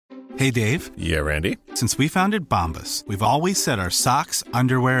Hey, Dave. Yeah, Randy. Since we founded Bombas, we've always said our socks,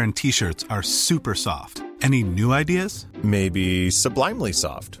 underwear, and T-shirts are super soft. Any new ideas? Maybe sublimely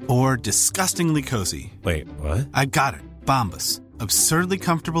soft. Or disgustingly cozy. Wait, what? I got it. Bombas. Absurdly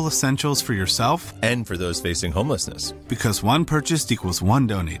comfortable essentials for yourself and for those facing homelessness. Because one purchased equals one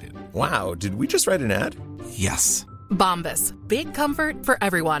donated. Wow, did we just write an ad? Yes. Bombas. Big comfort for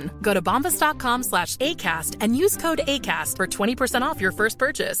everyone. Go to bombas.com/ACAST and use code ACAST for 20% off your first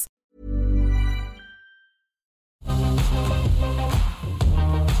purchase.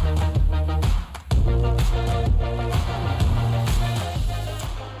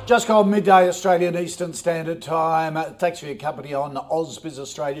 Just called midday Australian Eastern Standard Time. Thanks for your company on AusBiz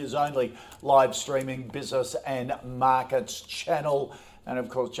Australia's only live streaming business and markets channel. And of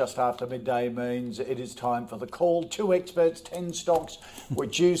course, just after midday means it is time for the call. 2 experts, 10 stocks,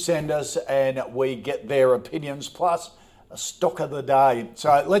 which you send us and we get their opinions, plus a stock of the day.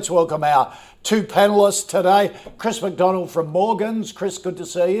 So let's welcome our 2 panellists today. Chris McDonald from Morgans. Chris, good to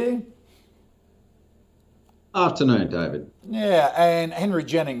see you. Afternoon, David. Yeah, and Henry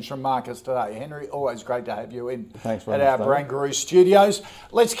Jennings from Marcus Today. Henry, always great to have you in Thanks very at much, our Barangaroo studios.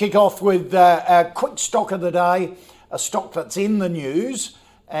 Let's kick off with a quick stock of the day, a stock that's in the news,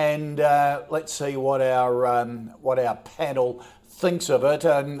 and let's see what our panel thinks of it.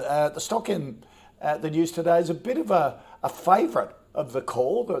 And the stock in the news today is a bit of a favourite of the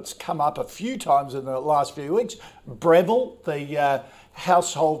call that's come up a few times in the last few weeks. Breville, the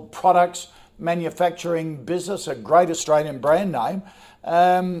household products manufacturing business, a great Australian brand name,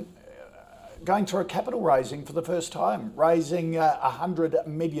 going through a capital raising for the first time, raising $100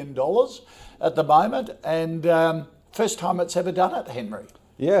 million at the moment, and first time it's ever done it, Henry.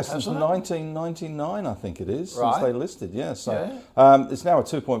 Yes, since 1999, I think it is, right. Since they listed, yeah. So it's now a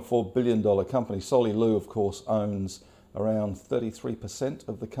 $2.4 billion company. Solly Lew, of course, owns around 33%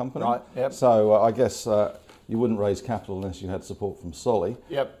 of the company. Right, yep. So I guess you wouldn't raise capital unless you had support from Solly.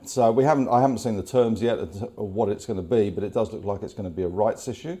 Yep. So I haven't seen the terms yet of what it's going to be, but it does look like it's going to be a rights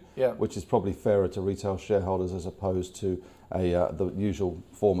issue, yep, which is probably fairer to retail shareholders as opposed to the usual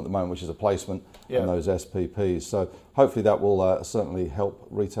form at the moment, which is a placement, yep, and those SPPs. So hopefully that will certainly help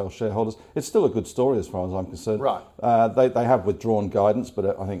retail shareholders. It's still a good story as far as I'm concerned. Right. They have withdrawn guidance,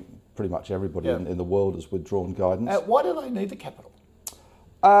 but I think pretty much everybody in the world has withdrawn guidance. Why do they need the capital?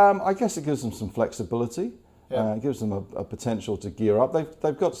 I guess it gives them some flexibility. Yeah. It gives them a potential to gear up.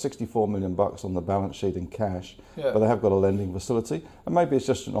 They've got $64 million on the balance sheet in cash, but they have got a lending facility. And maybe it's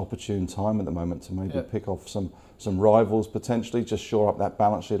just an opportune time at the moment to maybe pick off some rivals potentially, just shore up that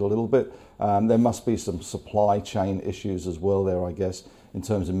balance sheet a little bit. There must be some supply chain issues as well there, I guess, in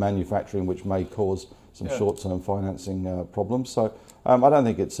terms of manufacturing, which may cause some short-term financing problems. So I don't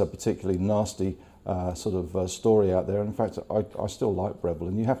think it's a particularly nasty story out there. In fact, I still like Breville,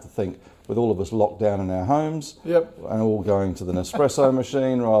 and you have to think, with all of us locked down in our homes, and all going to the Nespresso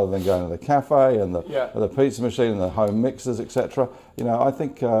machine rather than going to the cafe and the pizza machine and the home mixers, etc. I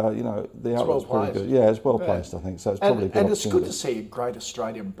think the outlook's pretty good. Yeah, it's well placed, I think. So it's probably a good and it's opportunity. good to see a great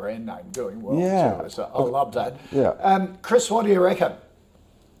Australian brand name doing well. Yeah, too. So I love that. Yeah, Chris, what do you reckon?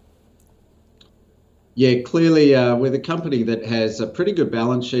 Yeah, clearly with a company that has a pretty good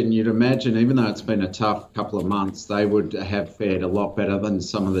balance sheet, and you'd imagine, even though it's been a tough couple of months, they would have fared a lot better than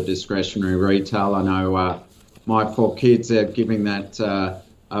some of the discretionary retail. I know my 4 kids are giving that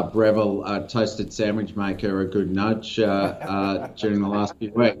Breville toasted sandwich maker a good nudge during the last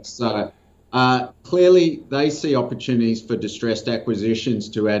few weeks. So clearly they see opportunities for distressed acquisitions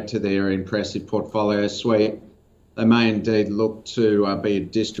to add to their impressive portfolio suite. They may indeed look to be a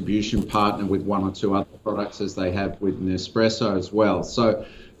distribution partner with 1 or 2 other products, as they have with Nespresso as well. So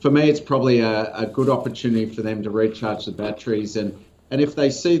for me, it's probably a good opportunity for them to recharge the batteries. And if they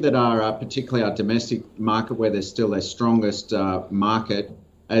see that particularly our domestic market, where they're still their strongest market,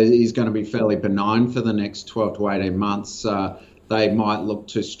 is going to be fairly benign for the next 12 to 18 months, they might look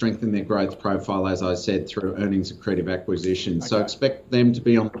to strengthen their growth profile, as I said, through earnings accretive acquisitions. Okay. So expect them to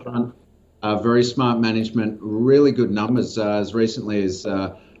be on the front. Very smart management, really good numbers as recently as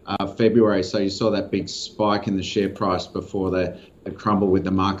February. So you saw that big spike in the share price before the crumble with the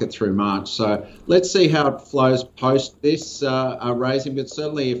market through March. So let's see how it flows post this raising. But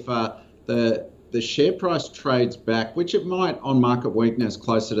certainly if the share price trades back, which it might on market weakness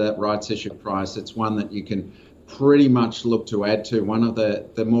closer to that rights issue price, it's one that you can pretty much look to add to. One of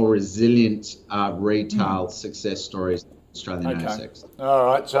the more resilient retail success stories. Australian ASX. All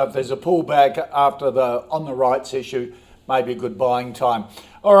right, so if there's a pullback after on the rights issue, maybe a good buying time.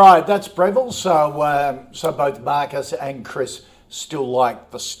 All right, that's Breville. So both Marcus and Chris still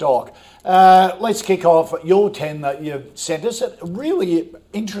like the stock. Let's kick off your 10 that you've sent us. Really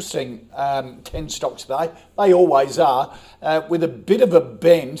interesting 10 stocks today. They always are, with a bit of a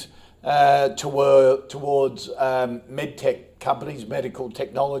bent towards Medtech companies, medical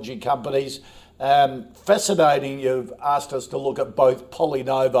technology companies. Fascinating, you've asked us to look at both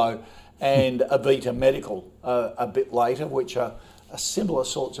Polynovo and Avita Medical a bit later, which are similar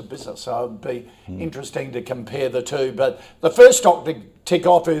sorts of business. So it'd be interesting to compare the two. But the first stock to tick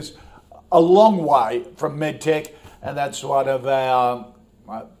off is a long way from Medtech, and that's one of our,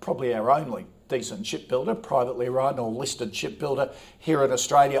 probably our only decent shipbuilder, privately run or listed shipbuilder here in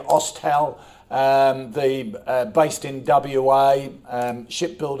Australia, Austal, based in WA,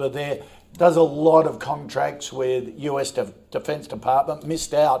 shipbuilder there. Does a lot of contracts with US Defence Department.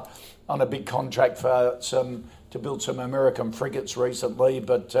 Missed out on a big contract to build some American frigates recently,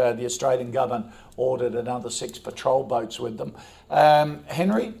 but the Australian government ordered another 6 patrol boats with them.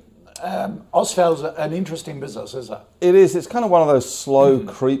 Henry, Austal's an interesting business, isn't it? It is. It's kind of one of those slow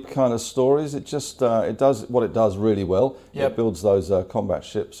creep kind of stories. It just it does what it does really well. Yep. It builds those combat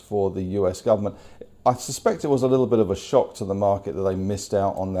ships for the US government. I suspect it was a little bit of a shock to the market that they missed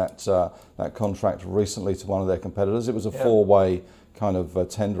out on that contract recently to one of their competitors. It was a four-way kind of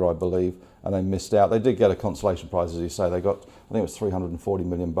tender, I believe, and they missed out. They did get a consolation prize, as you say. They got, I think it was $340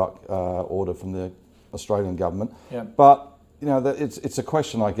 million order from the Australian government. Yeah. But you know, it's a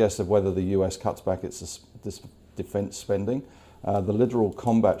question, I guess, of whether the US cuts back its defence spending. The literal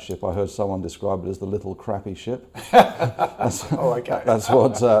combat ship, I heard someone describe it as the little crappy ship. That's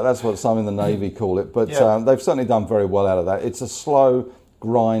what some in the Navy call it. But they've certainly done very well out of that. It's a slow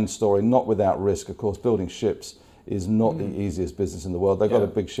grind story, not without risk. Of course, building ships is not the easiest business in the world. They've got a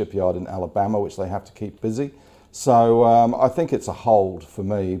big shipyard in Alabama, which they have to keep busy. So I think it's a hold for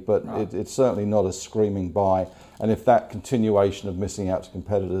me, but it's certainly not a screaming buy. And if that continuation of missing out to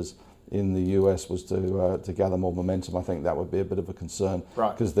competitors in the US was to gather more momentum, I think that would be a bit of a concern.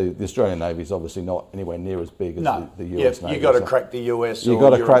 Right. Because the Australian Navy is obviously not anywhere near as big as the US Navy. You've got to crack the US. You've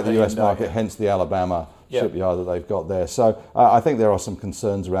got to crack the US market, hence the Alabama shipyard that they've got there. So I think there are some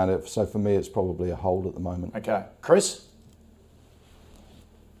concerns around it. So for me, it's probably a hold at the moment. Okay. Chris?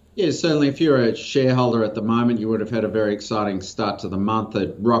 Yeah, certainly if you're a shareholder at the moment, you would have had a very exciting start to the month.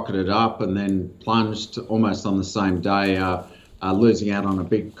 It rocketed up and then plunged almost on the same day, losing out on a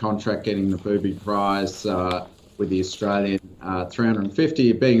big contract, getting the booby prize with the Australian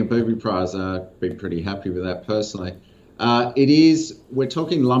 350. Being a booby prize, I'd be pretty happy with that personally. We're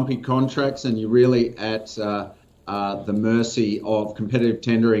talking lumpy contracts, and you're really at the mercy of competitive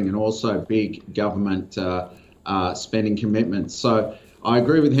tendering and also big government spending commitments. So I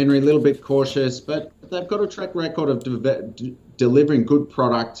agree with Henry, a little bit cautious, but they've got a track record of delivering good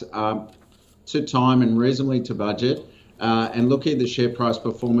product to time and reasonably to budget. And looking at the share price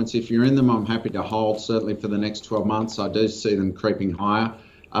performance, if you're in them, I'm happy to hold, certainly for the next 12 months. I do see them creeping higher.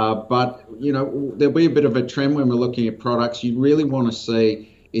 But, you know, there'll be a bit of a trend when we're looking at products. You really want to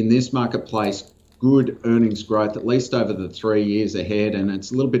see in this marketplace good earnings growth, at least over the 3 years ahead. And it's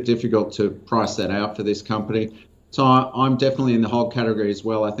a little bit difficult to price that out for this company. So I'm definitely in the hold category as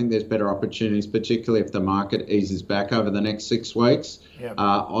well. I think there's better opportunities, particularly if the market eases back over the next 6 weeks. Yep.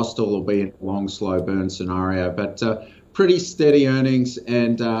 Austal will be in a long, slow burn scenario. But pretty steady earnings,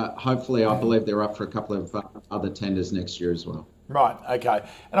 and hopefully I believe they're up for a couple of other tenders next year as well. Right, okay.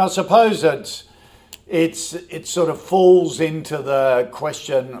 And I suppose it sort of falls into the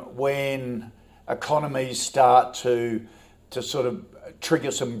question when economies start to sort of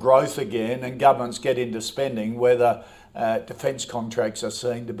trigger some growth again and governments get into spending, whether defence contracts are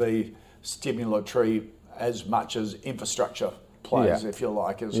seen to be stimulatory as much as infrastructure plays, if you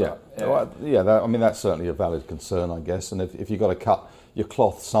like. I mean, that's certainly a valid concern, I guess. And if you've got to cut your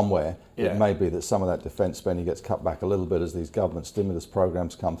cloth somewhere, it may be that some of that defence spending gets cut back a little bit as these government stimulus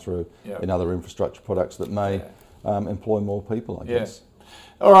programs come through in other infrastructure products that may employ more people, I guess.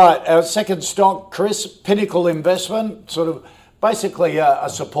 All right, our second stock, Chris, Pinnacle Investment, sort of basically a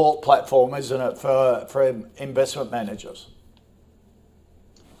support platform, isn't it, for investment managers?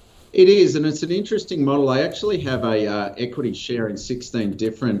 It is, and it's an interesting model. I actually have a equity share in 16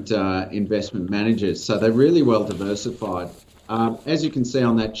 different investment managers, so they're really well diversified. As you can see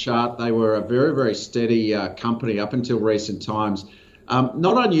on that chart, they were a very, very steady company up until recent times.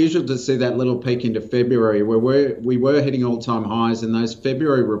 Not unusual to see that little peak into February where we were hitting all-time highs, and those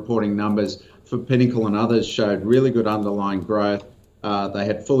February reporting numbers for Pinnacle and others showed really good underlying growth. They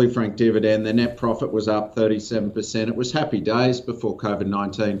had fully franked dividend. Their net profit was up 37%. It was happy days before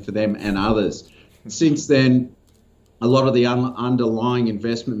COVID-19 for them and others. Since then, a lot of the underlying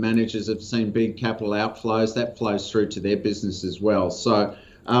investment managers have seen big capital outflows. That flows through to their business as well. So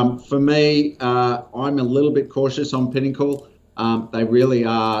for me, I'm a little bit cautious on Pinnacle. They really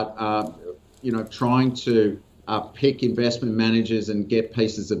are, trying to pick investment managers and get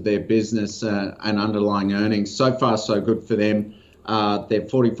pieces of their business and underlying earnings. So far, so good for them. They're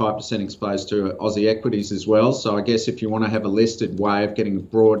 45% exposed to Aussie equities as well. So I guess if you want to have a listed way of getting a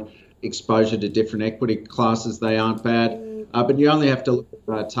broad exposure to different equity classes, they aren't bad. But you only have to look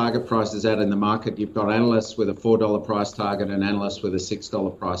at target prices out in the market. You've got analysts with a $4 price target and analysts with a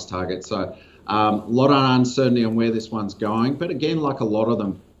 $6 price target. So a lot of uncertainty on where this one's going. But again, like a lot of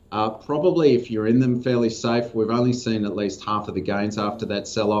them, probably if you're in them, fairly safe. We've only seen at least half of the gains after that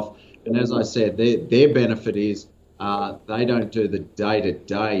sell-off. And as I said, their benefit is they don't do the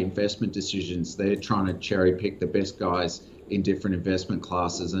day-to-day investment decisions. They're trying to cherry-pick the best guys in different investment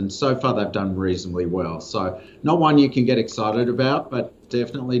classes. And so far, they've done reasonably well. So not one you can get excited about, but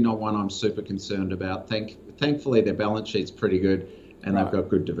definitely not one I'm super concerned about. Thankfully, their balance sheet's pretty good and they've got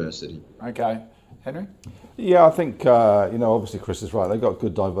good diversity. Okay. Henry? Yeah, I think, obviously Chris is right. They've got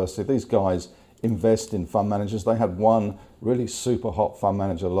good diversity. These guys invest in fund managers. They had one really super hot fund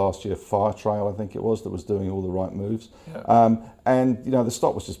manager last year, Firetrail, I think it was, that was doing all the right moves. Yeah. And the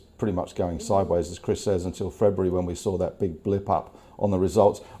stock was just pretty much going sideways, as Chris says, until February when we saw that big blip up on the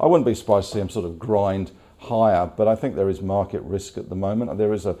results. I wouldn't be surprised to see them sort of grind higher, but I think there is market risk at the moment.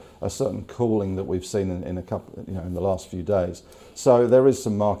 There is a certain cooling that we've seen in a couple, in the last few days. So there is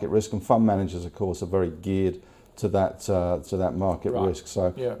some market risk, and fund managers, of course, are very geared to that market risk.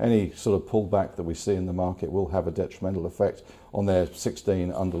 So any sort of pullback that we see in the market will have a detrimental effect on their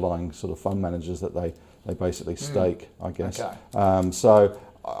 16 underlying sort of fund managers that they basically stake, I guess. Okay. So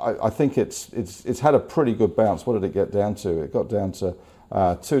I think it's had a pretty good bounce. What did it get down to? It got down to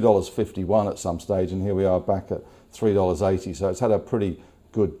 $2.51 at some stage, and here we are back at $3.80. So it's had a pretty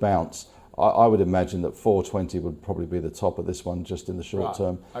good bounce. I would imagine that 420 would probably be the top of this one just in the short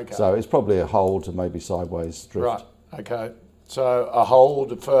term. Okay. So it's probably a hold to maybe sideways drift. Right. Okay. So a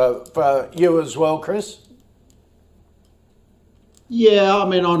hold for you as well, Chris? Yeah, I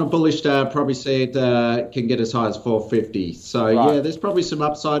mean, on a bullish day, I'd probably see it can get as high as 450. So yeah, there's probably some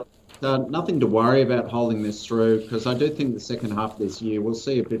upside. Nothing to worry about holding this through, because I do think the second half of this year we'll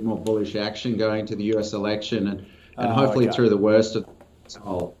see a bit more bullish action going to the US election and hopefully through the worst of this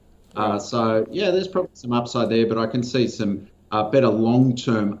whole. So yeah, there's probably some upside there, but I can see some better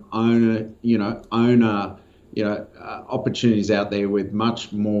long-term owner opportunities out there with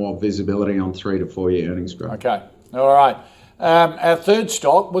much more visibility on 3 to 4 year earnings growth. Okay, all right. Our third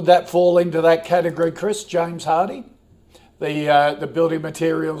stock, would that fall into that category, Chris? James Hardie, the building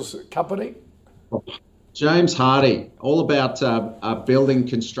materials company. James Hardie, all about building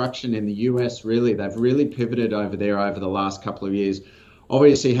construction in the US. Really, they've really pivoted over there over the last couple of years.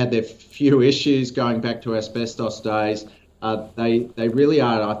 Obviously had their few issues going back to asbestos days. They really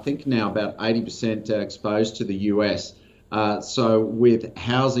are, I think, now about 80% exposed to the US. So with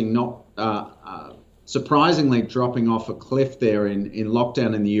housing not surprisingly dropping off a cliff there in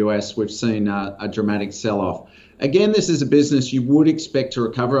lockdown in the US, we've seen a dramatic sell-off. Again, this is a business you would expect to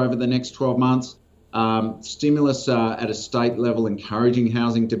recover over the next 12 months. Stimulus at a state level encouraging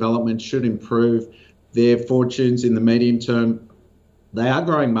housing development should improve their fortunes in the medium term. They are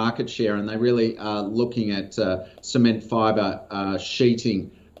growing market share, and they really are looking at cement fibre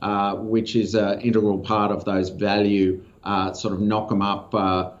sheeting, which is an integral part of those value sort of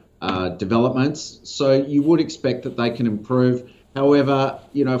knock-em-up developments. So you would expect that they can improve. However,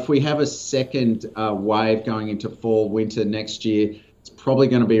 if we have a second wave going into fall, winter next year, it's probably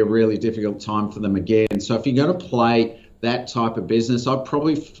going to be a really difficult time for them again. So if you're going to play that type of business, I'd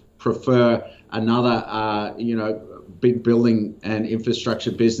probably prefer another, big building and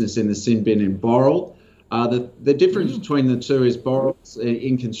infrastructure business in the sin bin in Boral. The difference between the two is Boral's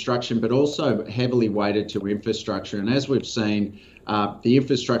in construction, but also heavily weighted to infrastructure. And as we've seen, the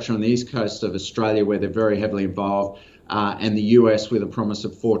infrastructure on the east coast of Australia, where they're very heavily involved, and the US with a promise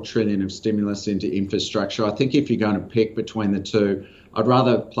of $4 trillion of stimulus into infrastructure. I think if you're going to pick between the two, I'd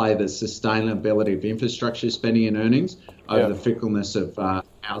rather play the sustainability of infrastructure spending and earnings over the fickleness of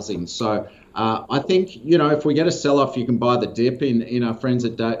housing. So I think, if we get a sell-off, you can buy the dip in our friends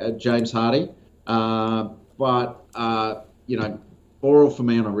at James Hardie. But Boral for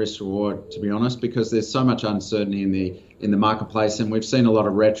me on a risk reward, to be honest, because there's so much uncertainty in the marketplace, and we've seen a lot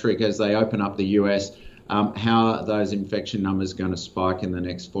of rhetoric as they open up the US. How are those infection numbers going to spike in the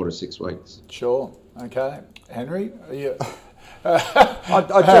next 4 to 6 weeks? Sure. Okay. Henry,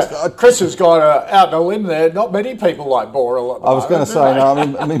 Chris has gone out on a limb there. Not many people like Boral. I was going to say, no,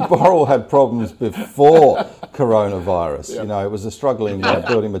 I mean, Boral had problems before coronavirus. Yep. You know, it was a struggling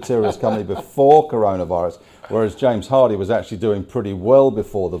building materials company before coronavirus, whereas James Hardie was actually doing pretty well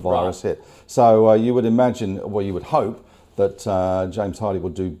before the virus hit. So you would imagine, well, you would hope that James Hardie will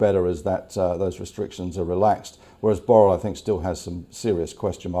do better as those restrictions are relaxed. Whereas Boral, I think, still has some serious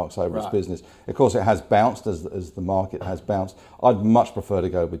question marks over its business. Of course, it has bounced as the market has bounced. I'd much prefer to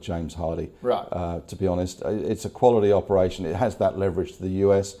go with James Hardie, to be honest. It's a quality operation. It has that leverage to the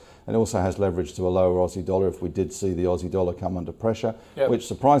US and also has leverage to a lower Aussie dollar if we did see the Aussie dollar come under pressure, which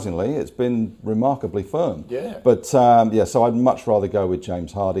surprisingly, it's been remarkably firm. But so I'd much rather go with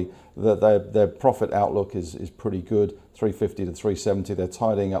James Hardie. Their profit outlook is pretty good, 350 to 370. They're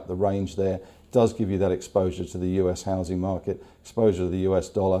tidying up the range there. Does give you that exposure to the US housing market, exposure to the US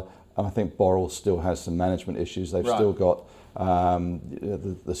dollar, and I think Boral still has some management issues. They've still got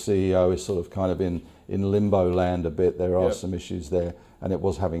the CEO is sort of kind of in limbo land a bit. There are some issues there, and it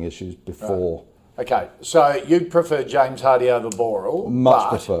was having issues before. Okay, so you prefer James Hardie over Boral? Much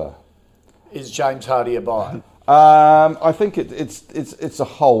prefer. Is James Hardie a buy? I think it's a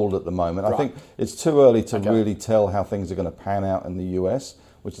hold at the moment. I think it's too early to really tell how things are going to pan out in the US,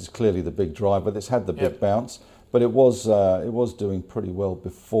 which is clearly the big driver. It's had the big bounce, but it was doing pretty well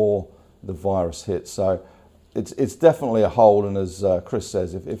before the virus hit. So it's definitely a hold. And as Chris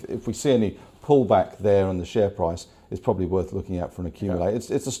says, if we see any pullback there on the share price, it's probably worth looking at for an accumulator. It's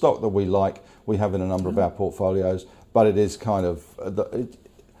a stock that we like. We have in a number of our portfolios, but it is kind of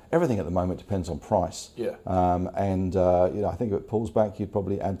everything at the moment depends on price. I think if it pulls back, you'd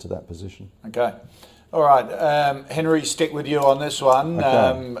probably add to that position. Okay. All right, Henry, stick with you on this one.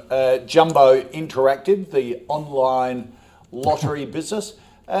 Okay. Jumbo Interactive, the online lottery business,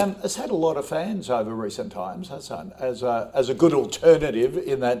 has had a lot of fans over recent times, hasn't it? As a good alternative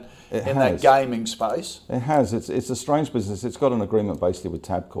in that gaming space. It has. It's a strange business. It's got an agreement basically with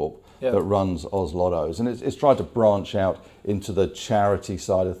Tabcorp that runs Oz Lottos, and it's tried to branch out into the charity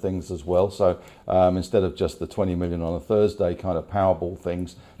side of things as well. So instead of just the 20 million on a Thursday kind of Powerball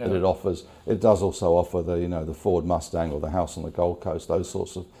things that it offers, it does also offer the Ford Mustang or the house on the Gold Coast, those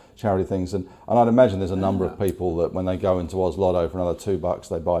sorts of charity things. And I'd imagine there's a number of people that when they go into Oz Lotto for another $2,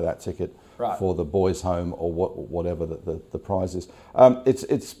 they buy that ticket for the boys' home or whatever the prize is.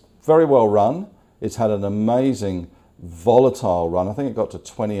 It's very well run. It's had an amazing volatile run. I think it got to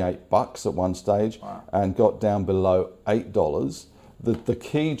 $28 at one stage and got down below $8. The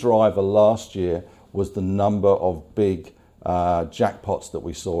key driver last year was the number of big jackpots that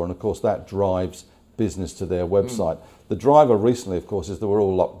we saw, and of course that drives business to their website. The driver recently, of course, is that we're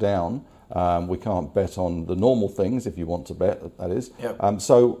all locked down. We can't bet on the normal things, if you want to bet, that is.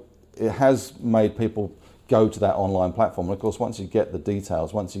 So it has made people go to that online platform. And of course, once you get the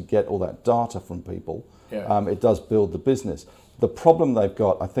details, once you get all that data from people, it does build the business. The problem they've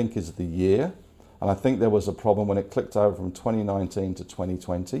got, I think, is the year. And I think there was a problem when it clicked over from 2019 to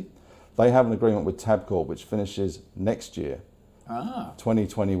 2020. They have an agreement with Tabcorp, which finishes next year,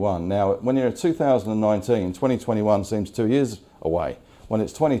 2021. Now, when you're in 2019, 2021 seems 2 years away. When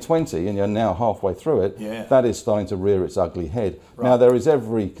it's 2020 and you're now halfway through it, that is starting to rear its ugly head. Now, there is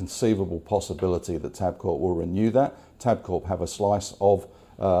every conceivable possibility that Tabcorp will renew that. Tabcorp have a slice of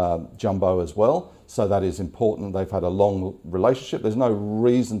Jumbo as well, so that is important. They've had a long relationship. There's no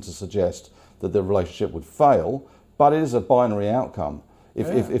reason to suggest that the relationship would fail, but it is a binary outcome.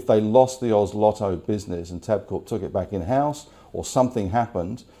 If they lost the Oz Lotto business and Tabcorp took it back in-house or something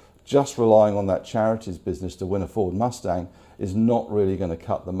happened, just relying on that charities business to win a Ford Mustang is not really going to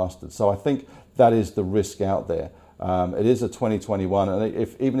cut the mustard. So I think that is the risk out there. It is a 2021,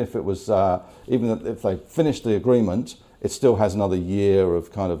 and even if they finish the agreement, it still has another year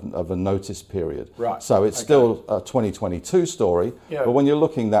of of a notice period. So it's still a 2022 story. But when you're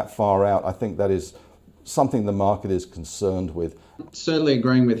looking that far out, I think that is something the market is concerned with. Certainly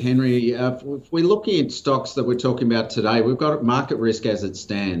agreeing with Henry. If we're looking at stocks that we're talking about today, we've got market risk as it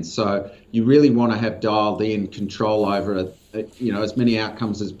stands. So you really want to have dialed in control over as many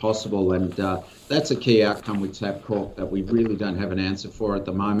outcomes as possible. And that's a key outcome with Tabcorp that we really don't have an answer for at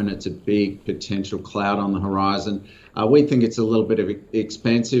the moment. It's a big potential cloud on the horizon. We think it's a little bit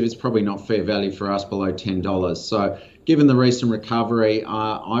expensive. It's probably not fair value for us below $10. So given the recent recovery,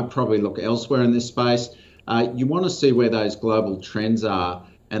 I'd probably look elsewhere in this space. You want to see where those global trends are,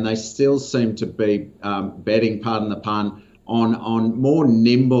 and they still seem to be betting, pardon the pun, on more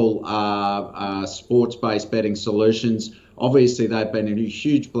nimble sports-based betting solutions. Obviously, they've been in a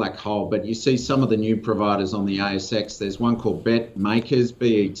huge black hole, but you see some of the new providers on the ASX. There's one called Bet Makers,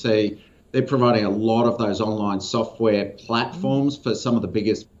 BET They're providing a lot of those online software platforms for some of the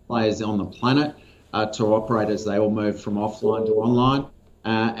biggest players on the planet to operate as they all move from offline to online.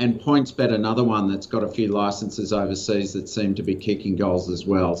 And PointsBet, another one that's got a few licenses overseas that seem to be kicking goals as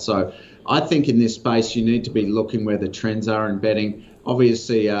well. So I think in this space, you need to be looking where the trends are in betting.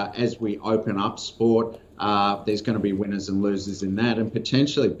 Obviously, as we open up sport, there's going to be winners and losers in that, and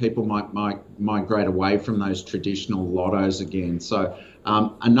potentially people might migrate away from those traditional lottos again. So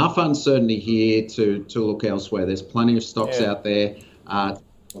enough uncertainty here to look elsewhere. There's plenty of stocks out there to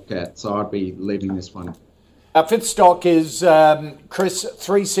look at, so I'd be leaving this one. Our fifth stock is, Chris,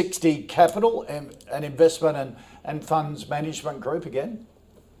 360 Capital, an investment and funds management group again.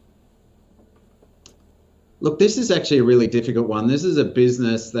 Look, this is actually a really difficult one. This is a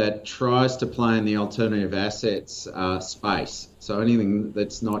business that tries to play in the alternative assets space. So anything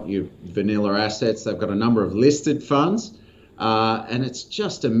that's not your vanilla assets, they've got a number of listed funds, and it's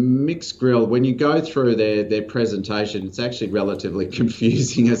just a mixed grill. When you go through their presentation, it's actually relatively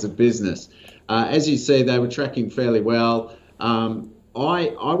confusing as a business. As you see, they were tracking fairly well. I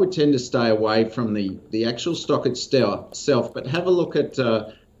would tend to stay away from the actual stock itself, but have a look at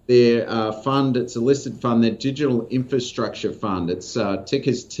their fund. It's a listed fund, their digital infrastructure fund. It's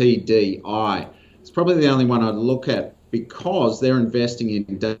ticker's TDI. It's probably the only one I'd look at because they're investing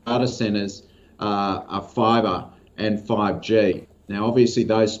in data centers, fiber and 5G. Now, obviously,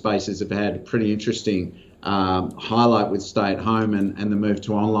 those spaces have had a pretty interesting highlight with stay at home and the move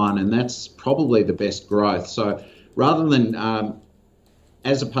to online, and that's probably the best growth. So rather than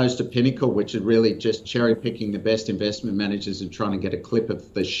as opposed to Pinnacle, which is really just cherry picking the best investment managers and trying to get a clip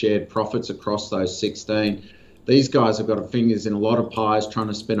of the shared profits across those 16. These guys have got fingers in a lot of pies, trying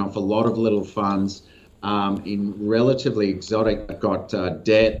to spin off a lot of little funds in relatively exotic. They've got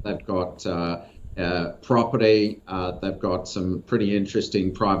debt, they've got property, they've got some pretty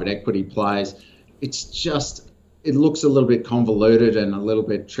interesting private equity plays. It looks a little bit convoluted and a little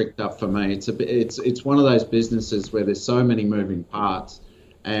bit tricked up for me. It's one of those businesses where there's so many moving parts.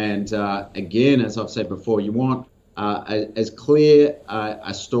 And again, as I've said before, you want as clear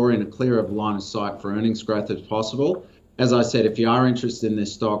a story and a clearer line of sight for earnings growth as possible. As I said, if you are interested in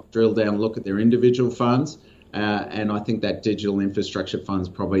this stock, drill down, look at their individual funds. And I think that digital infrastructure fund's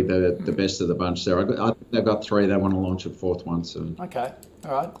probably the best of the bunch there. I think they've got three. They want to launch a fourth one soon. Okay.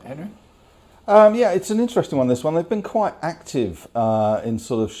 All right. Henry? Yeah, it's an interesting one, this one. They've been quite active in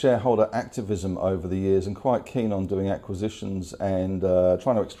sort of shareholder activism over the years and quite keen on doing acquisitions and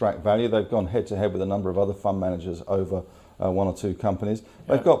trying to extract value. They've gone head-to-head with a number of other fund managers over one or two companies.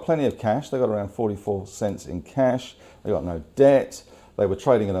 They've got plenty of cash. They've got around 44 cents in cash. They've got no debt. They were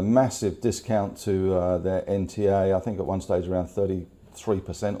trading at a massive discount to their NTA, I think at one stage around 33%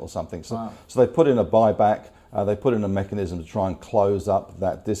 or something. So they put in a buyback. They put in a mechanism to try and close up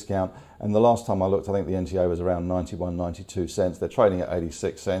that discount. And the last time I looked, I think the NTA was around 91, 92 cents. They're trading at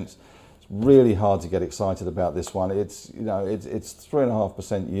 86 cents. It's really hard to get excited about this one. It's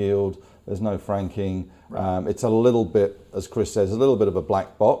 3.5% yield. There's no franking. Right. It's a little bit, as Chris says, a little bit of a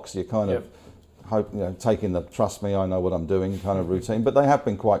black box. You kind of hope, taking the trust me, I know what I'm doing kind of routine. But they have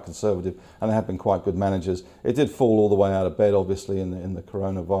been quite conservative and they have been quite good managers. It did fall all the way out of bed, obviously, in the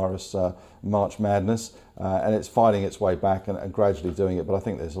coronavirus March madness, and it's fighting its way back and gradually doing it. But I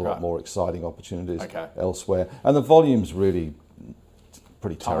think there's a lot more exciting opportunities elsewhere. And the volume's really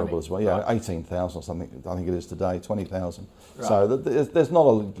pretty terrible as well. Yeah, 18,000 or something, I think it is today, 20,000. Right. So there's not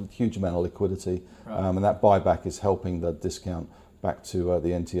a huge amount of liquidity, and that buyback is helping the discount back to the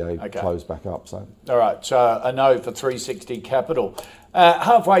NTA close back up. So all right, so a no for 360 Capital.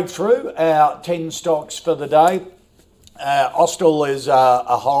 Halfway through our 10 stocks for the day. Austell is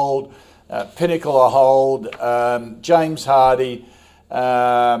a hold, Pinnacle a hold, James Hardie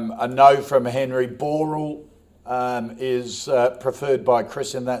a no from Henry. Boral is preferred by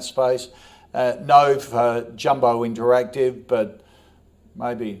Chris in that space. No for Jumbo Interactive, but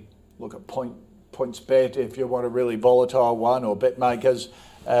maybe look at PointsBet if you want a really volatile one, or BetMakers.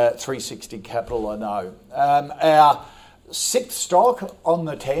 360 Capital, a no. Our sixth stock on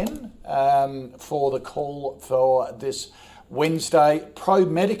the 10 for the call for this Wednesday, Pro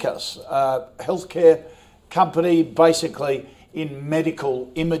Medicus, healthcare company basically in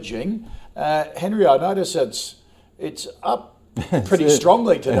medical imaging. Henry, I notice it's up pretty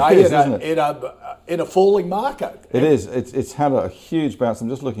strongly today in a falling market. It is. It's had a huge bounce. I'm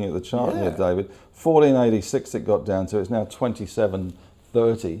just looking at the chart here, David. 1486 it got down to. It's now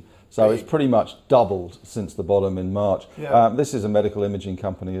 2730. So it's pretty much doubled since the bottom in March. Yeah. This is a medical imaging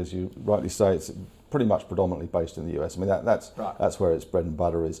company, as you rightly say. It's pretty much predominantly based in the US. I mean, that's where its bread and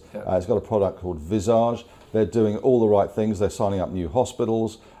butter is. Yep. It's got a product called Visage. They're doing all the right things. They're signing up new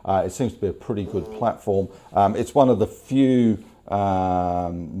hospitals. It seems to be a pretty good platform. It's one of the few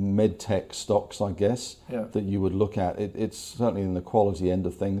Medtech stocks, I guess, that you would look at. It's certainly in the quality end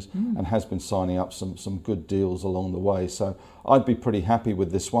of things and has been signing up some good deals along the way. So I'd be pretty happy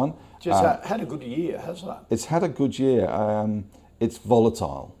with this one. Just had a good year, hasn't it? It's had a good year. It's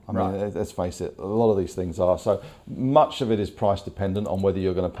volatile. I mean, let's face it, a lot of these things are. So much of it is price dependent on whether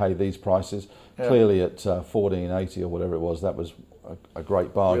you're going to pay these prices. Yeah. Clearly at $14.80 or whatever it was, that was a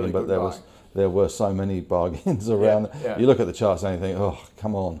great bargain, really, but there were so many bargains around. Yeah. You look at the charts and you think, oh,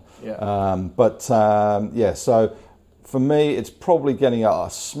 come on. Yeah. So for me, it's probably getting a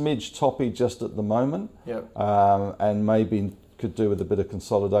smidge toppy just at the moment, and maybe could do with a bit of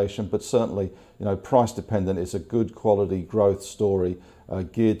consolidation, but certainly, price dependent. It's a good quality growth story,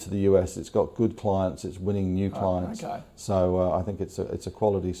 geared to the US. It's got good clients. It's winning new clients. Okay. So I think it's a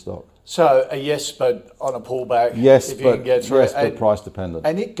quality stock. So a yes, but on a pullback. Yes, if you can get through. Yes, but price dependent.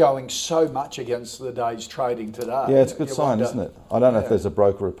 And it going so much against the day's trading today. Yeah, it's a good sign, isn't it? I don't know if there's a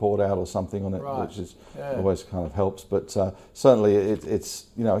broker report out or something on it, which is always kind of helps. But certainly, it's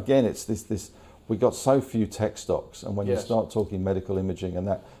again, it's this. We got so few tech stocks, and when you start talking medical imaging, and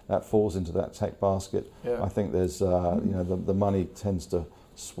that falls into that tech basket, I think there's the money tends to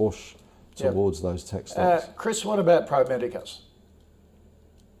swoosh towards those tech stocks. Chris, what about Pro Medicus?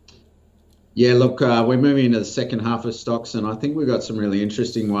 Yeah, look, we're moving into the second half of stocks, and I think we've got some really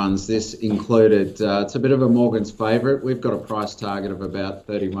interesting ones. This included, it's a bit of a Morgan's favourite. We've got a price target of about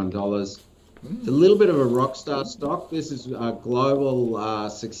 $31. It's a little bit of a rock star stock. This is a global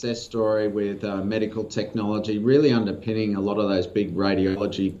success story with medical technology, really underpinning a lot of those big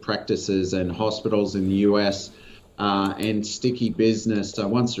radiology practices and hospitals in the US, and sticky business. So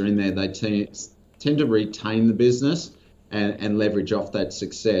once they're in there, they tend to retain the business and leverage off that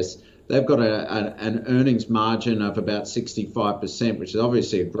success. They've got an earnings margin of about 65%, which is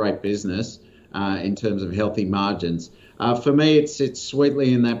obviously a great business in terms of healthy margins. For me, it sits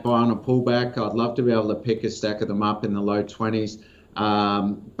sweetly in that buy on a pullback. I'd love to be able to pick a stack of them up in the low 20s,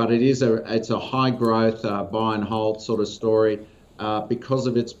 but it's a high growth buy and hold sort of story because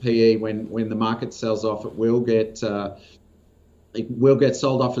of its PE. When the market sells off, it will get sold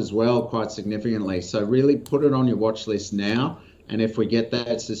off as well quite significantly. So really put it on your watch list now. And if we get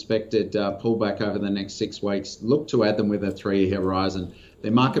that suspected pullback over the next 6 weeks, look to add them with a 3-year horizon.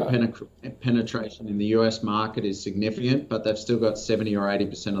 Their market penetration in the US market is significant, but they've still got 70 or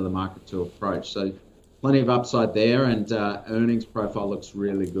 80% of the market to approach. So plenty of upside there, and earnings profile looks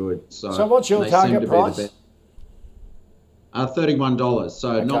really good. So what's your target price? $31.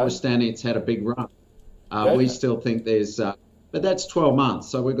 So notwithstanding it's had a big run, we still think there's, but that's 12 months,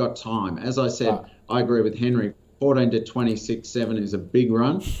 so we've got time. As I said, I agree with Henry. 14 to 26.7 is a big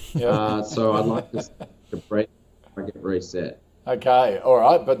run. So I'd like to get reset. Okay, all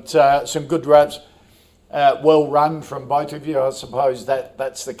right, but some good wraps, well run from both of you. I suppose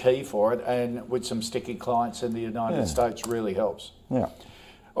that's the key for it, and with some sticky clients in the United States really helps. Yeah.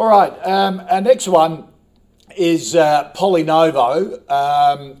 All right, our next one is PolyNovo,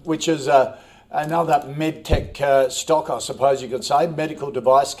 which is another Medtech stock, I suppose you could say, medical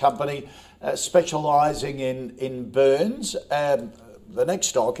device company. Specialising in burns. The next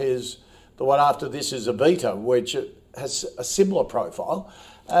stock is the one after this is Avita, which has a similar profile.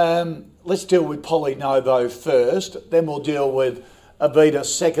 Let's deal with PolyNovo first, then we'll deal with Avita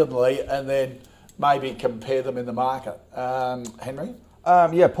secondly, and then maybe compare them in the market. Henry?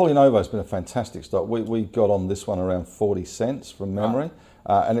 PolyNovo has been a fantastic stock. We got on this one around 40 cents from memory.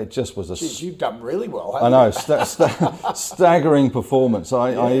 And it just was you've done really well, haven't you? I know, staggering performance.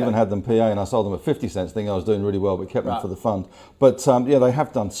 I even had them PA and I sold them at 50 cents, thinking I was doing really well, but kept them for the fund. But they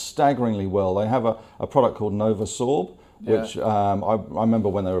have done staggeringly well. They have a product called NovaSorb, which I remember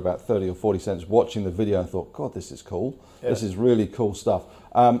when they were about 30 or 40 cents, watching the video and thought, God, this is cool. This is really cool stuff.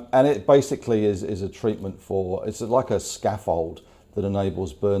 And it basically is a treatment it's like a scaffold that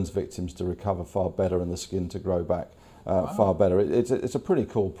enables burns victims to recover far better and the skin to grow back. Far better. It's a pretty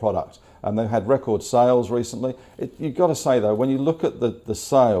cool product, and they've had record sales recently. You've got to say though, when you look at the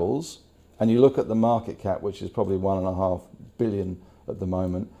sales and you look at the market cap, which is probably $1.5 billion at the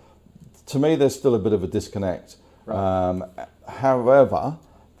moment, to me there's still a bit of a disconnect. However,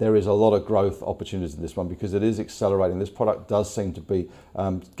 there is a lot of growth opportunities in this one because it is accelerating. This product does seem to be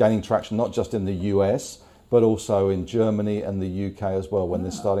gaining traction, not just in the US, but also in Germany and the UK as well, when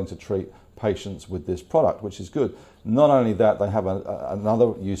they're starting to treat patients with this product, which is good. Not only that, they have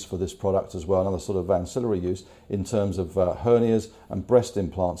another use for this product as well, another sort of ancillary use in terms of hernias and breast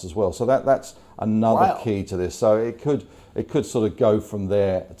implants as well. So that's another key to this. So it could sort of go from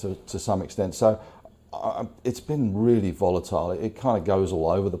there to some extent. So it's been really volatile. It kind of goes all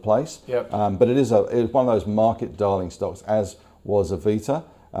over the place. Yep. But it is one of those market darling stocks, as was Avita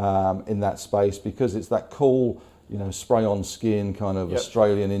in that space, because it's that cool, spray on skin kind of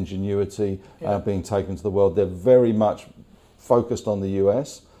Australian ingenuity being taken to the world. They're very much focused on the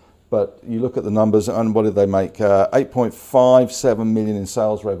US, but you look at the numbers, and what did they make? 8.57 million in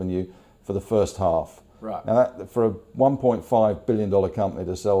sales revenue for the first half. Right. Now, for a $1.5 billion company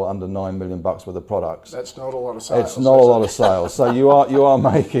to sell under $9 million worth of products, that's not a lot of sales. It's not a lot of sales. So you are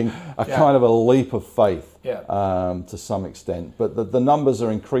making a kind of a leap of faith to some extent. But the numbers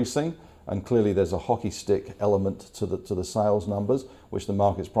are increasing, and clearly there's a hockey stick element to the sales numbers, which the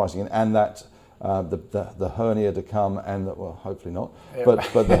market's pricing in, and that the hernia to come, and hopefully not,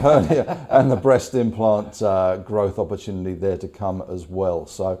 but the hernia and the breast implant growth opportunity there to come as well.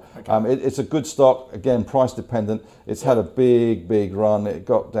 So it's a good stock, again, price dependent. It's had a big run. It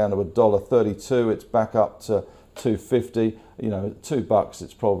got down to $1.32. It's back up to $2.50. $2,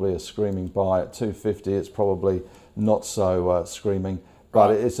 it's probably a screaming buy. At $2.50, it's probably not so screaming.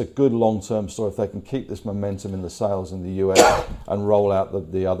 But it's a good long-term story. If they can keep this momentum in the sales in the US and roll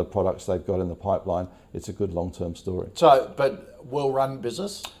out the other products they've got in the pipeline, it's a good long-term story. So, but well-run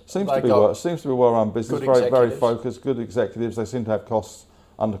business? Seems to be well-run business, very focused, good executives. They seem to have costs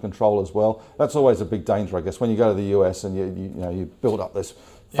under control as well. That's always a big danger, I guess, when you go to the US and you build up this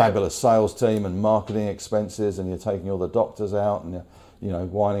fabulous sales team and marketing expenses, and you're taking all the doctors out and you're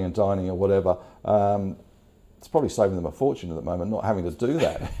whining and dining or whatever. It's probably saving them a fortune at the moment, not having to do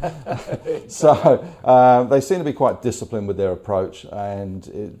that. So they seem to be quite disciplined with their approach, and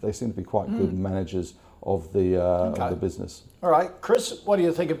they seem to be quite good managers of the business. All right, Chris, what do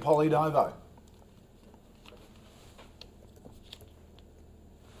you think of PolyNovo?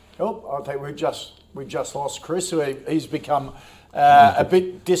 Oh, I think we just lost Chris. He's become a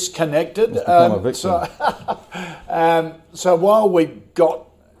bit disconnected. He's become a victim. So while we got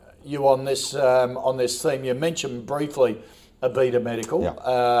you on this theme, you mentioned briefly Avita Medical,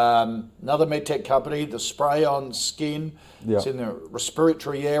 another Medtech company, the spray on skin. It's in the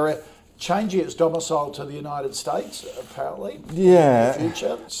respiratory area, changing its domicile to the United States apparently in the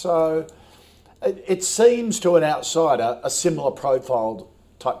future. So it seems to an outsider a similar profiled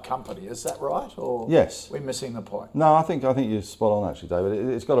type company. Is that right? Or yes, we're missing the point? No, I think you're spot on actually, David.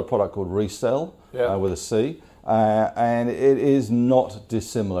 It's got a product called RECELL with a C. And it is not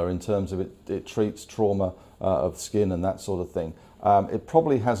dissimilar in terms of it treats trauma of skin and that sort of thing. It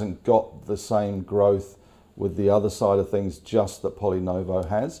probably hasn't got the same growth with the other side of things just that PolyNovo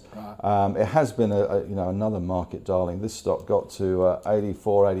has. Right. It has been another market darling. This stock got to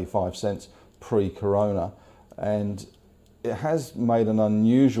 85 cents pre-corona, and it has made an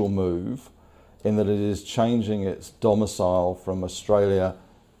unusual move in that it is changing its domicile from Australia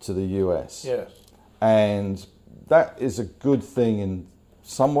to the US. Yes. And that is a good thing in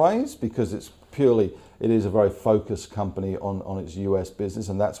some ways, because it is a very focused company on its US business,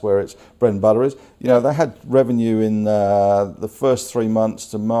 and that's where its bread and butter is. They had revenue in the first 3 months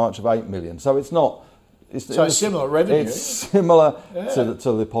to March of 8 million. So it's not... It's similar revenue. It's similar to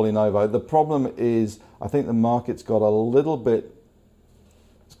the PolyNovo. The problem is, I think the market's got a little bit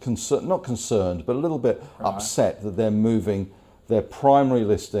not concerned, but a little bit upset that they're moving their primary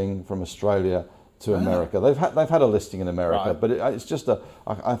listing from Australia to America. They've had a listing in America, but it's just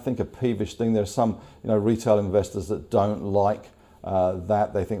I think a peevish thing. There's some retail investors that don't like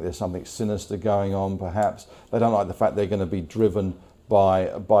that. They think there's something sinister going on. Perhaps they don't like the fact they're going to be driven by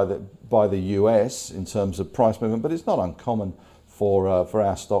the US in terms of price movement. But it's not uncommon for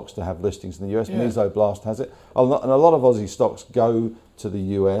our stocks to have listings in the US. Mesoblast has it, and a lot of Aussie stocks go to the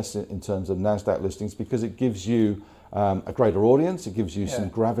US in terms of NASDAQ listings, because it gives you a greater audience. It gives you some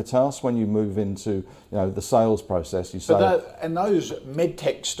gravitas when you move into the sales process. And those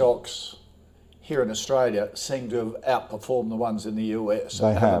medtech stocks here in Australia seem to have outperformed the ones in the US,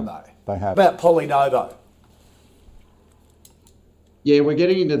 haven't they? They have. About PolyNovo. Yeah, we're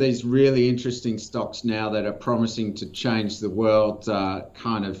getting into these really interesting stocks now that are promising to change the world,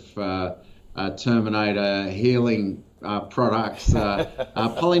 Terminator healing products.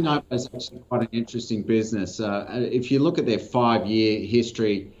 PolyNovo is actually quite an interesting business. If you look at their 5-year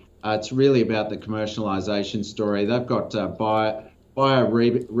history, it's really about the commercialization story. They've got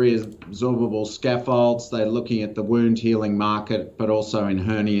bioresorbable scaffolds. They're looking at the wound healing market, but also in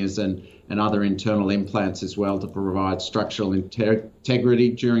hernias and and other internal implants as well to provide structural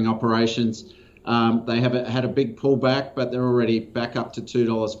integrity during operations. They have had a big pullback, but they're already back up to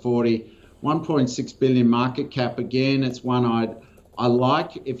 $2.40. 1.6 billion market cap. Again, it's one I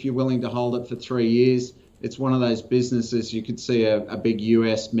like if you're willing to hold it for 3 years. It's one of those businesses you could see a big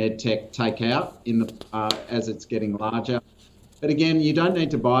US Medtech take out in the as it's getting larger. But again, you don't need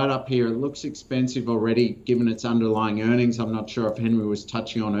to buy it up here. It looks expensive already given its underlying earnings. I'm not sure if Henry was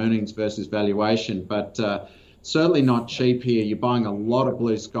touching on earnings versus valuation, but certainly not cheap here. You're buying a lot of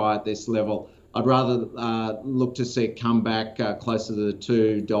blue sky at this level. I'd rather look to see it come back closer to the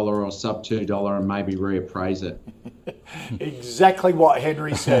 $2 or sub $2 and maybe reappraise it. Exactly what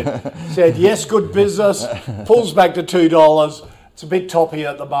Henry said. Said, yes, good business, pulls back to $2. It's a bit toppy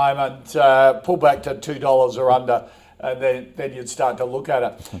at the moment. Pull back to $2 or under, and then you'd start to look at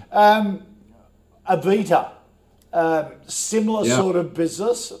it. Avita, similar sort of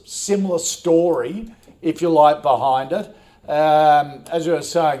business, similar story, if you like, behind it. As you were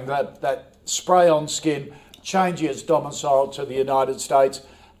saying, that spray on skin, changing its domicile to the United States,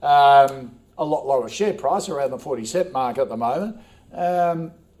 a lot lower share price, around the 40-cent mark at the moment.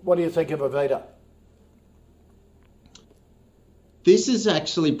 What do you think of Avita? This is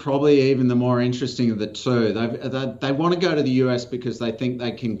actually probably even the more interesting of the two. They want to go to the US because they think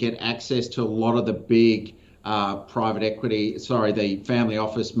they can get access to a lot of the big the family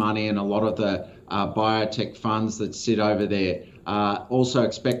office money and a lot of the biotech funds that sit over there. Also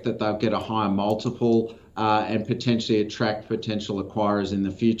expect that they'll get a higher multiple and potentially attract potential acquirers in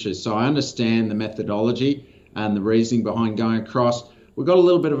the future. So I understand the methodology and the reasoning behind going across. We've got a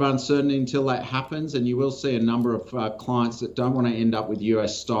little bit of uncertainty until that happens, and you will see a number of clients that don't want to end up with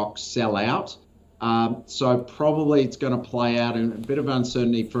US stocks sell out. So probably it's going to play out in a bit of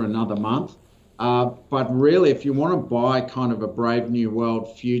uncertainty for another month. But really, if you want to buy kind of a Brave New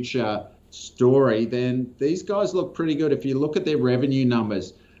World future story, then these guys look pretty good. If you look at their revenue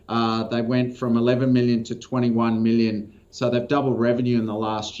numbers, they went from 11 million to 21 million. So they've doubled revenue in the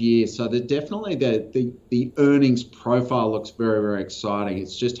last year. So they're definitely the earnings profile looks very, very exciting.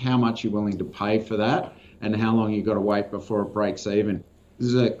 It's just how much you're willing to pay for that and how long you've got to wait before it breaks even. This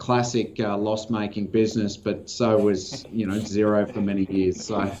is a classic loss-making business, but so was zero for many years.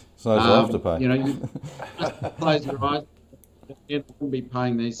 So Afterpay. You close your eyes. You wouldn't be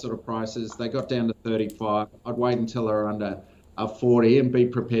paying these sort of prices. They got down to 35. I'd wait until they're under 40 and be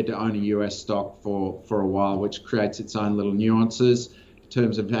prepared to own a US stock for a while, which creates its own little nuances in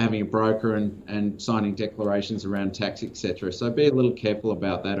terms of having a broker and signing declarations around tax, etc. So be a little careful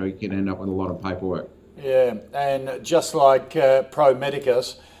about that, or you can end up with a lot of paperwork. Yeah, and just like Pro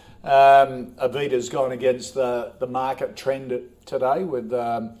Medicus, Avita's gone against the market trend today with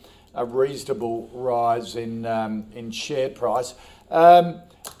a reasonable rise in share price.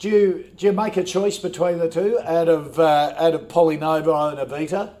 Do you make a choice between the two out of Polynova and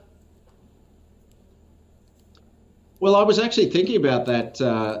Avita? Well, I was actually thinking about that,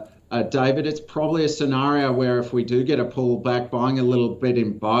 David. It's probably a scenario where if we do get a pullback, buying a little bit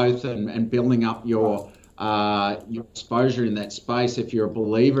in both and building up your exposure in that space, if you're a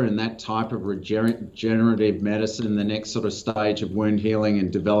believer in that type of regenerative medicine, the next sort of stage of wound healing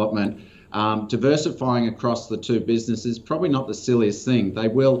and development, diversifying across the two businesses, probably not the silliest thing. They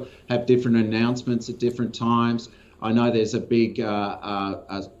will have different announcements at different times. I know there's a big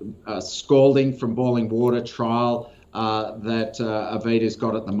scalding from boiling water trial that Avita's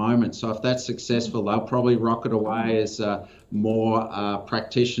got at the moment. So if that's successful, they'll probably rocket away as more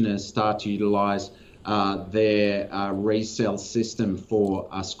practitioners start to utilise their resell system for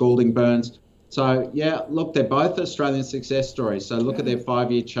scalding burns. So yeah, look, they're both Australian success stories. So look at their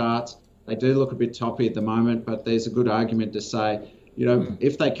 5-year charts. They do look a bit toppy at the moment, but there's a good argument to say,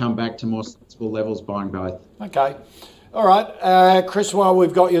 if they come back to more sensible levels, buying both. Okay. All right. Chris, while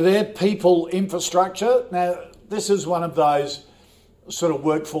we've got you there, people infrastructure. Now, this is one of those sort of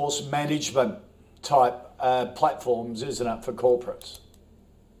workforce management type platforms, isn't it, for corporates?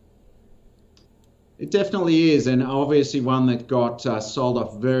 It definitely is, and obviously one that got sold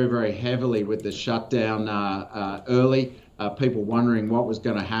off very, very heavily with the shutdown early. People wondering what was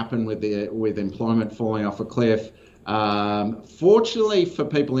going to happen with employment falling off a cliff. Fortunately for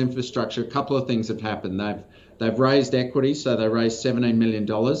people infrastructure, a couple of things have happened. They've raised equity, so they raised $17 million,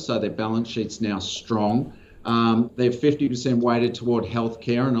 so their balance sheet's now strong. They're 50% weighted toward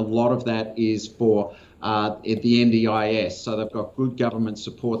healthcare, and a lot of that is for at the NDIS. So they've got good government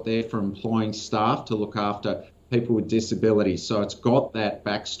support there for employing staff to look after people with disabilities. So it's got that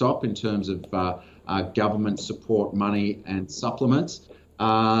backstop in terms of government support money and supplements.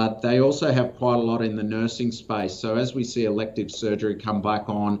 They also have quite a lot in the nursing space. So as we see elective surgery come back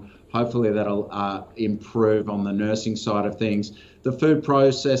on, hopefully that'll improve on the nursing side of things. The food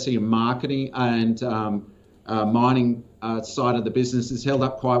processing and marketing and mining side of the business has held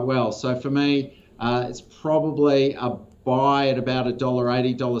up quite well. So for me, it's probably a buy at about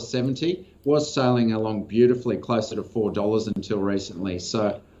 $1.80, $1.70. Was sailing along beautifully closer to $4 until recently.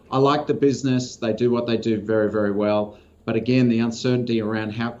 So I like the business. They do what they do very, very well. But again, the uncertainty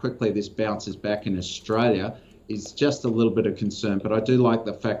around how quickly this bounces back in Australia is just a little bit of concern. But I do like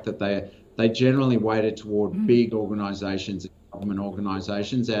the fact that they generally weighted toward big organisations, government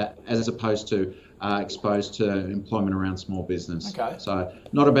organisations, as opposed to exposed to employment around small business. Okay. So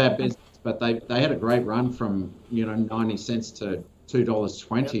not a bad business, but they had a great run from 90 cents to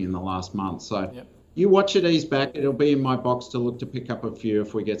 $2.20 in the last month. So you watch it ease back. It'll be in my box to look to pick up a few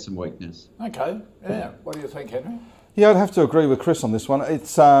if we get some weakness. Okay. Yeah. What do you think, Henry? Yeah, I'd have to agree with Chris on this one.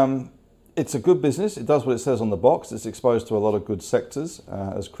 It's a good business. It does what it says on the box. It's exposed to a lot of good sectors,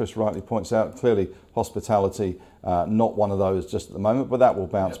 as Chris rightly points out. Clearly, hospitality, not one of those just at the moment, but that will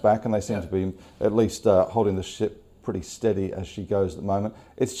bounce back, and they seem to be at least holding the ship pretty steady as she goes at the moment.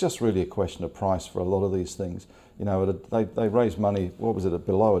 It's just really a question of price for a lot of these things. They raise money, what was it,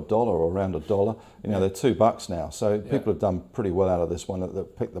 below $1 or around $1? They're $2 now. So people have done pretty well out of this one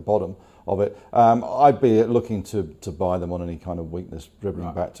that picked the bottom of it. I'd be looking to buy them on any kind of weakness,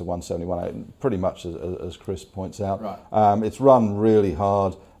 dribbling back to 171, pretty much as Chris points out. Right. It's run really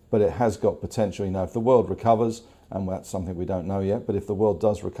hard, but it has got potential. If the world recovers, and that's something we don't know yet, but if the world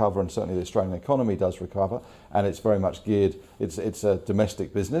does recover, and certainly the Australian economy does recover, and it's very much geared, it's a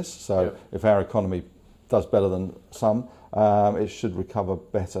domestic business, so if our economy does better than some, it should recover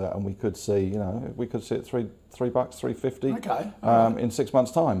better, and we could see it $3, $3.50 in 6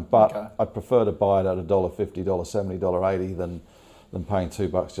 months' time. But I'd prefer to buy it at $1.50, $1.70, $1.80 than paying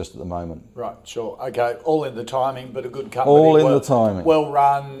 $2 just at the moment. Right, sure. Okay, all in the timing, but a good company. All in the timing. Well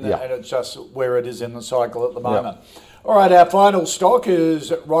run, and it's just where it is in the cycle at the moment. All right, our final stock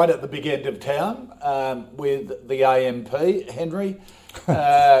is right at the big end of town with the AMP. Henry,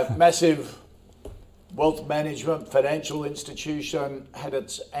 massive wealth management financial institution, had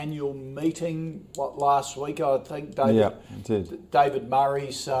its annual meeting last week, I think. David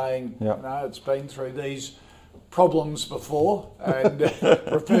Murray saying, it's been through these problems before, and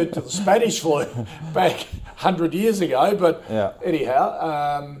referred to the Spanish flu back 100 years ago. But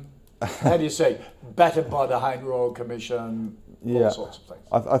anyhow, how do you see? Battered by the Hayne Royal Commission, all sorts of things.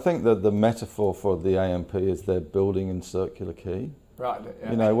 I think that the metaphor for the AMP is they're building in Circular Quay. Right.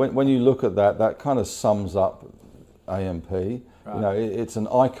 When you look at that kind of sums up AMP. Right. It's an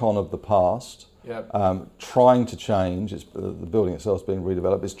icon of the past, trying to change. The building itself is being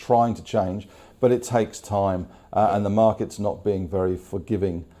redeveloped. It's trying to change, but it takes time, and the market's not being very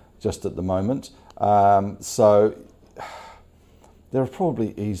forgiving just at the moment. So there are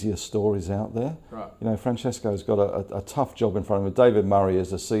probably easier stories out there. Right. Francesco's got a tough job in front of him. David Murray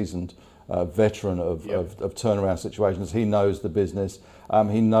is a seasoned veteran of turnaround situations. He knows the business.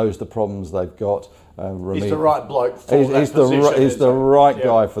 He knows the problems they've got. He's the right bloke for that position. He's the right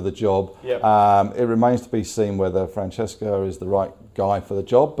guy for the job. It remains to be seen whether Francesco is the right guy for the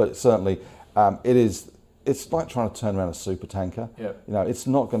job, but certainly it's like trying to turn around a super tanker. It's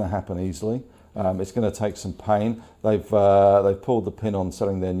not going to happen easily. It's going to take some pain. They've pulled the pin on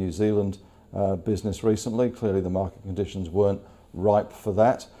selling their New Zealand business recently. Clearly the market conditions weren't ripe for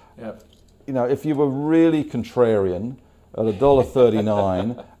that. If you were really contrarian at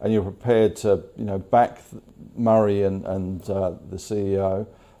 $1.39 and you're prepared to back Murray and the CEO,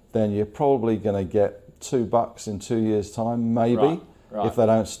 then you're probably going to get $2 in 2 years' time, maybe, if they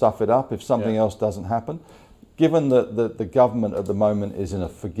don't stuff it up, if something else doesn't happen. Given that the government at the moment is in a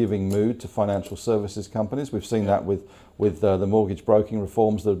forgiving mood to financial services companies, we've seen that with the mortgage broking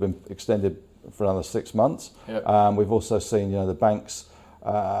reforms that have been extended for another 6 months. We've also seen the banks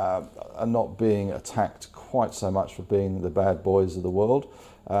are not being attacked quite so much for being the bad boys of the world.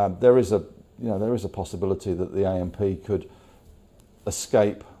 There is a possibility that the AMP could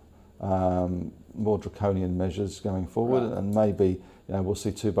escape more draconian measures going forward, and maybe we'll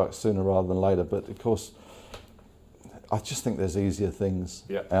see $2 sooner rather than later. But of course, I just think there's easier things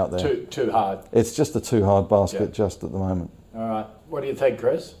out there. Too hard. It's just a too hard basket just at the moment. All right. What do you think,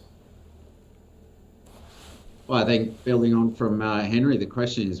 Chris? Well, I think building on from Henry, the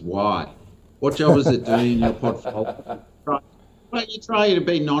question is why? What job is it doing in your portfolio? Well, you try to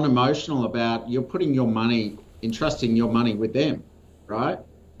be non-emotional about you're putting your money, entrusting your money with them, right?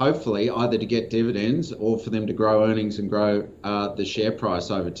 Hopefully either to get dividends or for them to grow earnings and grow the share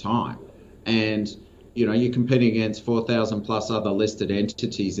price over time. And you're competing against 4,000 plus other listed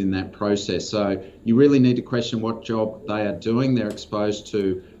entities in that process. So you really need to question what job they are doing. They're exposed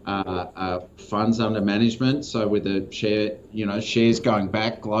to funds under management. So with the shares going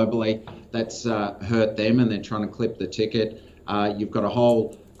back globally, that's hurt them, and they're trying to clip the ticket. You've got a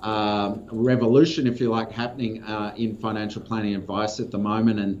whole revolution, if you like, happening in financial planning advice at the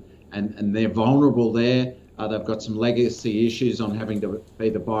moment, and they're vulnerable there. They've got some legacy issues on having to be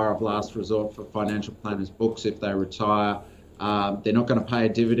the buyer of last resort for financial planners' books if they retire. They're not going to pay a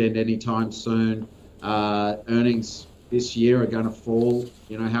dividend anytime soon. Earnings this year are going to fall.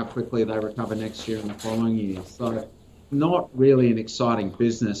 How quickly they recover next year and the following year. So not really an exciting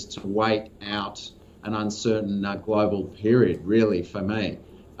business to wait out an uncertain global period, really, for me.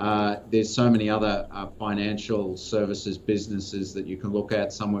 There's so many other financial services businesses that you can look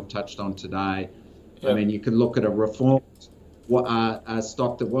at. Some we've touched on today. Yep. I mean, you can look at a reformed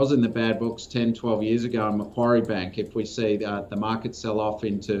stock that was in the bad books 10, 12 years ago, in Macquarie Bank. If we see the market sell off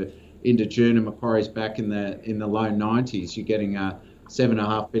into June and Macquarie's back in the low 90s, you're getting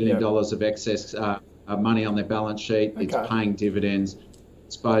 $7.5 billion of excess money on their balance sheet. Okay. It's paying dividends,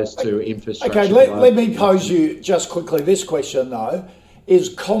 exposed to infrastructure. Okay, let me pose you just quickly this question, though.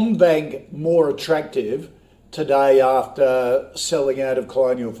 Is CommBank more attractive today after selling out of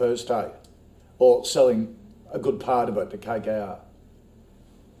Colonial First State, or selling a good part of it to KKR?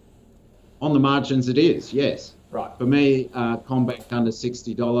 On the margins, it is, yes. Right. For me, CommBank under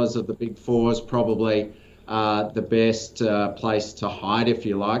 $60 of the big four is probably the best place to hide, if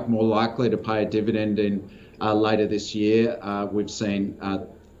you like. More likely to pay a dividend in later this year. We've seen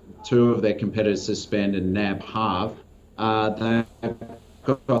two of their competitors suspend and NAB halve. They've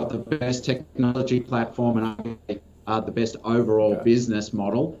got the best technology platform and the best overall business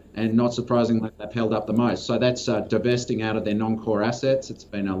model, and not surprisingly, they've held up the most. So that's divesting out of their non-core assets. It's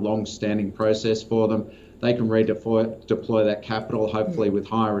been a long-standing process for them. They can redeploy that capital, hopefully with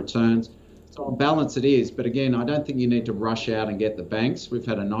higher returns. So on balance it is, but again, I don't think you need to rush out and get the banks. We've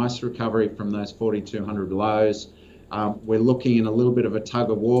had a nice recovery from those 4,200 lows. We're looking in a little bit of a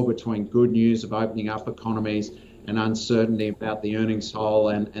tug of war between good news of opening up economies and uncertainty about the earnings hole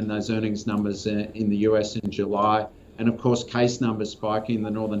and those earnings numbers in the US in July. And of course, case numbers spiking in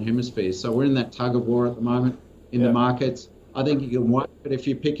the Northern Hemisphere. So we're in that tug of war at the moment in the markets. I think you can wait, but if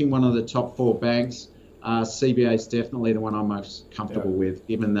you're picking one of the top four banks, CBA is definitely the one I'm most comfortable with,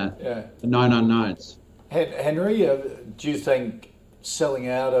 given the known unknowns. Henry, do you think selling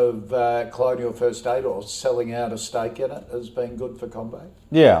out of Colonial First State or selling out a stake in it has been good for CommBank?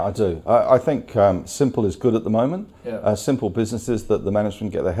 Yeah, I do. I think simple is good at the moment. Simple businesses that the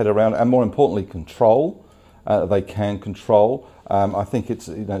management get their head around, and more importantly, control. They can control. I think it's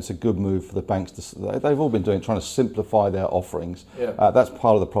a good move for the banks. They've all been trying to simplify their offerings. That's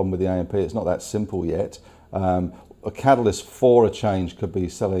part of the problem with the AMP. It's not that simple yet. A catalyst for a change could be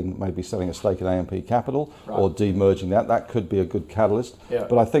selling a stake in AMP Capital, or demerging that. That could be a good catalyst.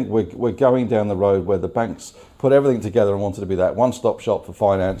 But I think we're going down the road where the banks put everything together and wanted to be that one-stop shop for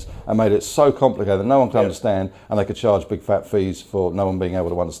finance, and made it so complicated that no one could understand, and they could charge big fat fees for no one being able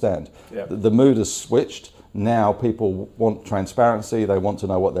to understand. The mood has switched. Now people want transparency. They want to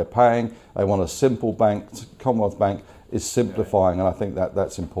know what they're paying. They want a simple bank. Commonwealth Bank is simplifying, and I think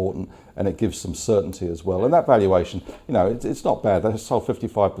that's important, and it gives some certainty as well. And that valuation, it's not bad. They sold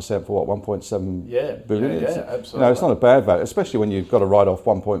 55% for what, 1.7 billion? Yeah, absolutely. It's not a bad value, especially when you've got to write off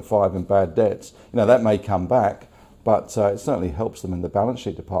 1.5 in bad debts. That may come back, but it certainly helps them in the balance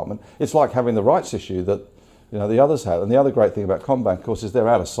sheet department. It's like having the rights issue that the others had. And the other great thing about CommBank, of course, is they're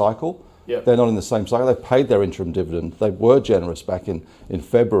out of cycle. They're not in the same cycle. They paid their interim dividend. They were generous back in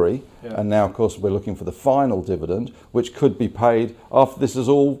February, and now, of course, we're looking for the final dividend, which could be paid after this is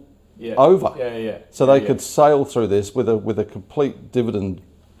all over. So they could sail through this with a complete dividend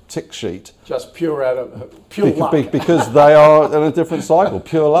tick sheet. Just pure luck. Because they are in a different cycle.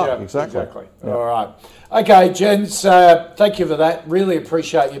 Pure luck, exactly. All right. Okay, gents, thank you for that. Really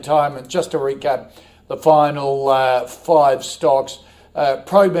appreciate your time. And just to recap, the final 5 stocks.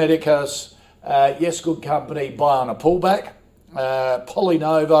 Pro Medicus, yes, good company, buy on a pullback.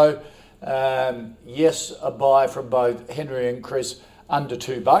 Polynovo, yes, a buy from both Henry and Chris, under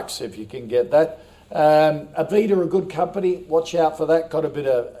 $2 if you can get that. Avita, a good company, watch out for that, got a bit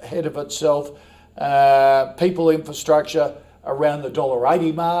ahead of itself. People Infrastructure around the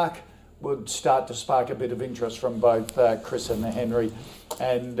 $1.80 mark would start to spark a bit of interest from both Chris and Henry.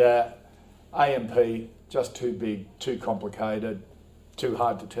 And AMP, just too big, too complicated, too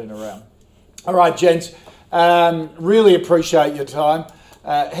hard to turn around. All right, gents, really appreciate your time.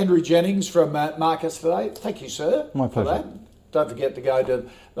 Henry Jennings from Marcus today. Thank you, sir. My pleasure. For that. don't forget to go to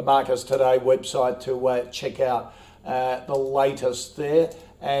the Marcus Today website to check out the latest there.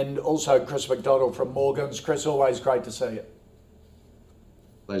 And also Chris McDonald from Morgans. Chris, always great to see you.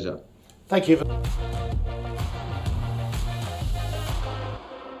 Pleasure. Thank you.